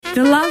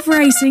The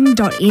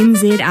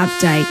LOVERACING.NZ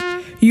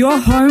update. Your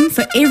home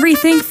for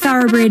everything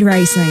thoroughbred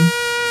racing.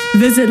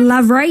 Visit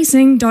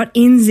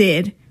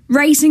LOVERACING.NZ.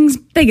 Racing's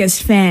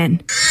biggest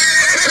fan.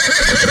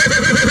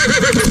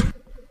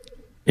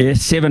 Yeah,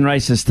 7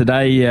 races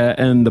today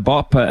in the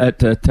BOP at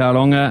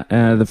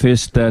Tauranga. The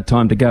first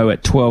time to go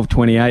at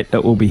 12:28.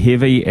 It will be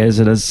heavy, as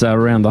it is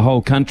around the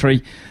whole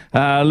country.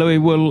 Louis,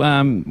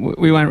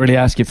 we won't really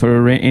ask you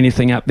for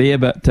anything up there,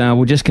 but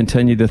we'll just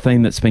continue the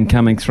theme that's been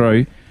coming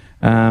through,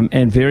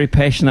 and very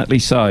passionately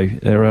so.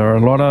 There are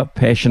a lot of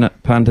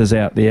passionate punters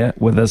out there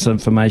with this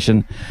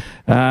information.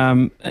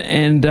 Here's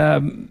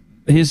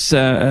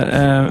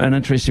an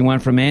interesting one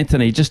from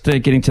Anthony, just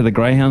getting to the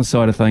greyhound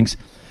side of things.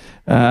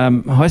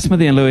 Hi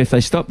Smithy and Louis, if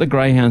they stop the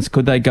greyhounds,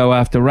 could they go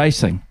after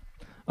racing?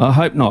 I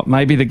hope not.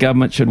 Maybe the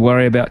government should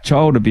worry about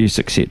child abuse,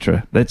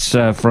 etc. That's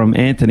from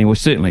Anthony. Well,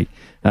 certainly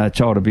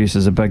child abuse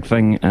is a big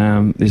thing.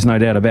 There's no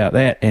doubt about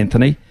that,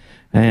 Anthony.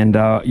 And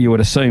you would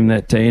assume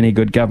that any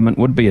good government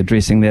would be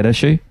addressing that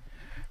issue.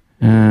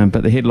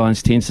 But the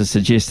headlines tend to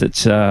suggest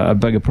it's a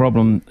bigger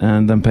problem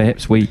than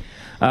perhaps we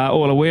are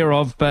all aware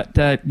of. But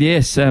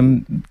yes,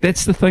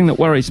 that's the thing that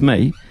worries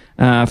me.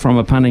 From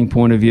a punting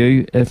point of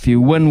view, if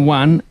you win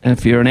one,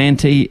 if you're an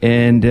ante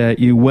and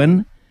you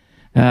win,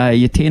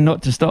 you tend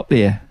not to stop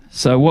there.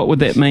 So what would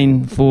that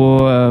mean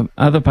for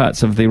other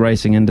parts of the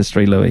racing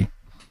industry, Louis?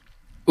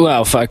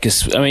 Well,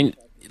 focus. I mean,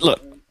 look,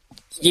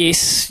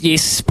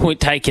 yes, point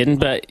taken,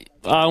 but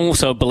I'm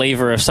also a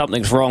believer if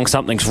something's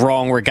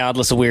wrong,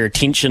 regardless of where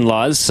attention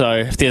lies. So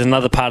if there's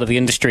another part of the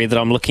industry that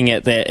I'm looking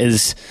at that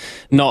is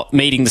not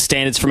meeting the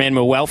standards from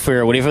animal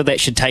welfare or whatever, that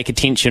should take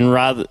attention,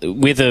 rather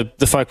whether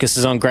the focus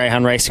is on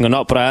greyhound racing or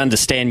not. But I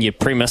understand your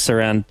premise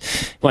around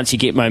once you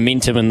get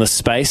momentum in this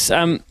space.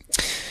 I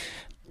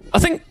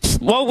think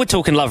while we're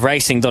talking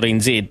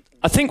LOVERACING.NZ,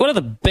 I think one of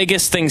the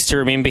biggest things to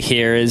remember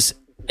here is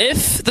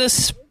if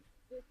this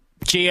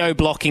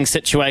geo-blocking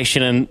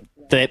situation and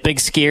that big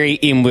scary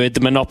M word,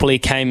 the monopoly,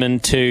 came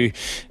into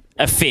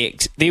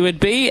effect, there would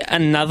be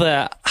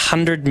another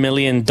 $100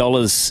 million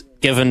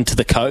given to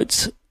the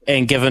codes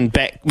and given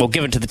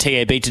to the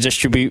TAB to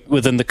distribute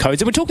within the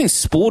codes. And we're talking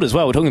sport as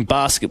well. We're talking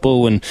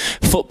basketball and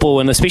football,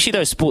 and especially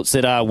those sports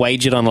that are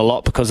wagered on a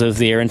lot because of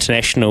their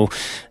international,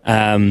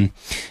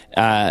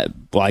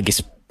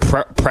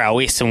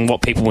 prowess and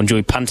what people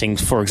enjoy punting.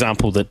 For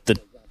example, the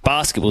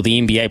basketball, the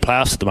NBA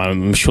playoffs at the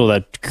moment, I'm sure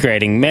they're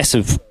creating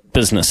massive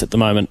business at the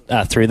moment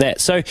through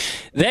that. So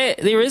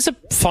there is a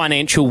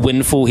financial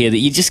windfall here that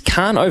you just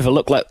can't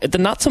overlook. Like the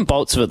nuts and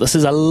bolts of it, this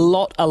is a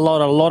lot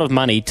of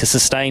money to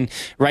sustain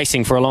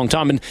racing for a long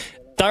time. And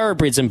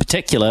thoroughbreds in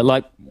particular,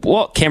 like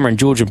what Cameron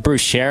George and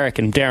Bruce Sharrock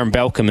and Darren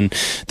Balcom and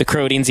the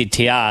crew at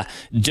NZTR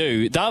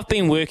do, they've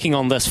been working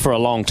on this for a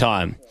long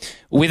time.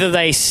 Whether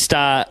they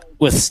start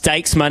with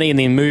stakes money and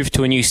then move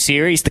to a new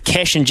series, the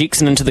cash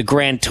injection into the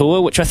Grand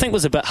Tour, which I think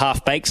was a bit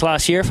half-baked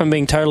last year, if I'm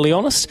being totally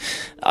honest.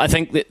 I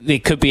think that there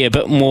could be a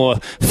bit more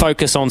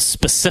focus on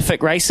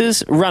specific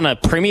races, run a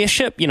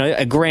premiership,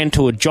 a Grand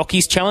Tour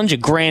Jockeys Challenge, a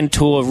Grand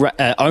Tour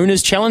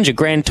Owners Challenge, a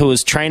Grand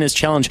Tour's Trainers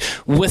Challenge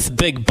with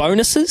big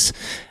bonuses.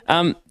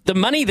 The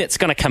money that's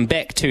going to come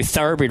back to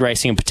thoroughbred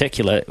racing in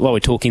particular, while we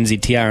talk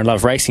NZTR and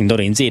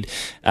LOVERACING.NZ,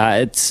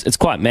 it's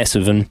quite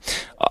massive, and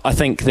I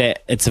think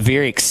that it's a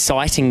very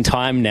exciting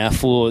time now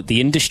for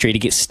the industry to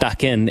get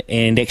stuck in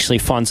and actually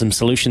find some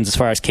solutions as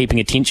far as keeping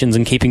attentions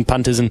and keeping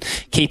punters and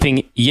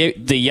keeping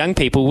the young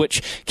people,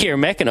 which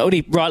Kieran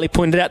McIntyre rightly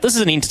pointed out, this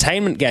is an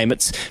entertainment game.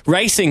 It's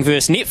racing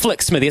versus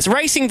Netflix, Smithy. It's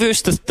racing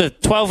versus the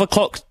 12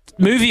 o'clock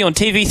movie on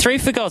TV3,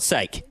 for God's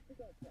sake.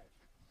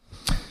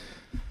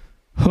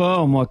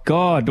 Oh my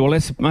God! Well,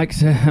 that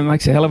makes a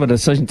hell of a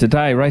decision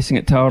today. Racing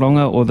at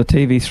Tauranga or the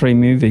TV3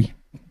 movie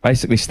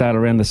basically start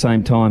around the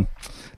same time.